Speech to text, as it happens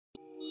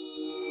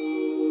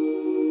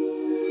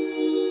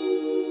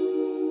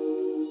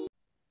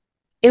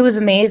It was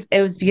amazing.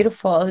 It was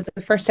beautiful. It was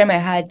the first time I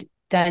had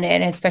done it,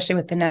 and especially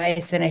with the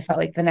niacin, I felt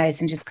like the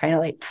niacin just kind of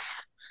like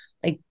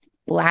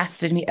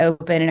blasted me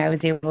open, and I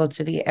was able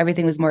to be,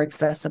 everything was more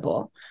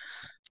accessible.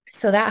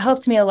 So that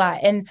helped me a lot.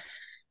 And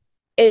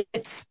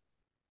it's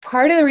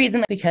part of the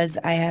reason because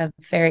I have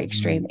very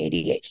extreme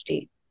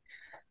ADHD,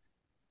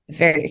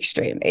 very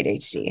extreme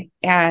ADHD.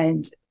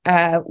 And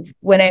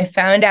when I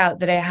found out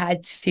that I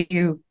had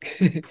to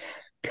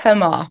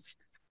come off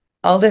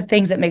all the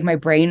things that make my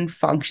brain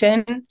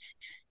function,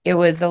 it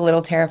was a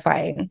little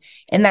terrifying.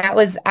 And that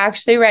was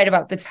actually right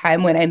about the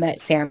time when I met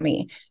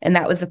Sammy. And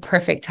that was the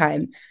perfect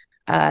time.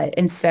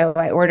 And so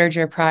I ordered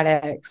your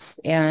products,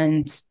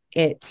 and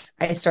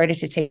I started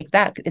to take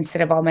that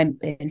instead of my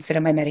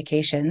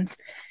medications.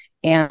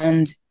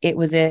 And it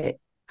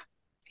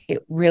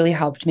really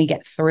helped me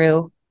get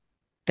through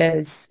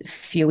those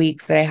few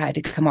weeks that I had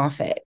to come off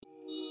it.